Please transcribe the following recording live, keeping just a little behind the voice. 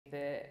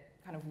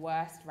of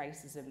worst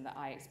racism that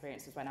I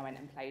experienced was when I went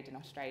and played in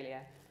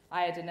Australia.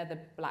 I had another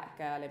black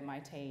girl in my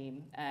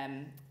team,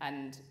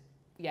 and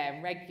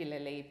yeah,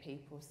 regularly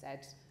people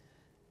said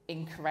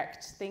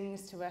incorrect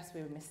things to us.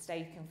 We were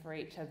mistaken for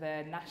each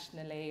other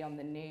nationally on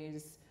the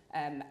news,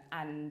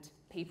 and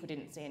people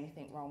didn't see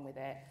anything wrong with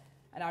it.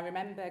 And I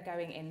remember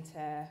going into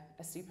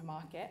a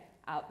supermarket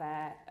out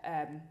there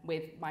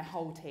with my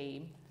whole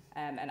team,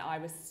 and I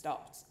was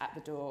stopped at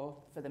the door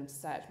for them to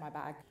search my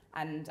bag.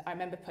 And I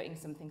remember putting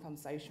something on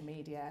social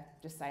media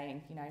just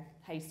saying, you know,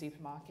 hey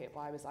supermarket,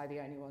 why was I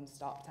the only one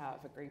stopped out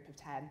of a group of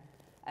 10?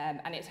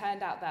 And it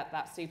turned out that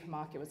that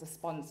supermarket was a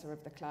sponsor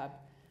of the club.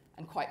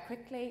 And quite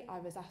quickly I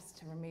was asked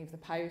to remove the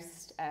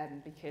post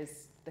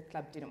because the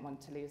club didn't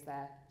want to lose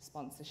their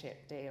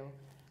sponsorship deal.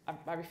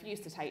 I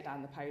refused to take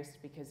down the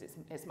post because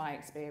it's my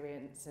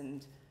experience,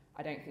 and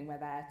I don't think we're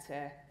there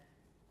to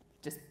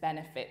just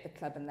benefit the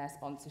club and their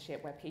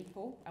sponsorship. We're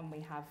people, and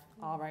we have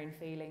our own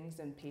feelings,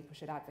 and people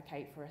should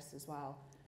advocate for us as well.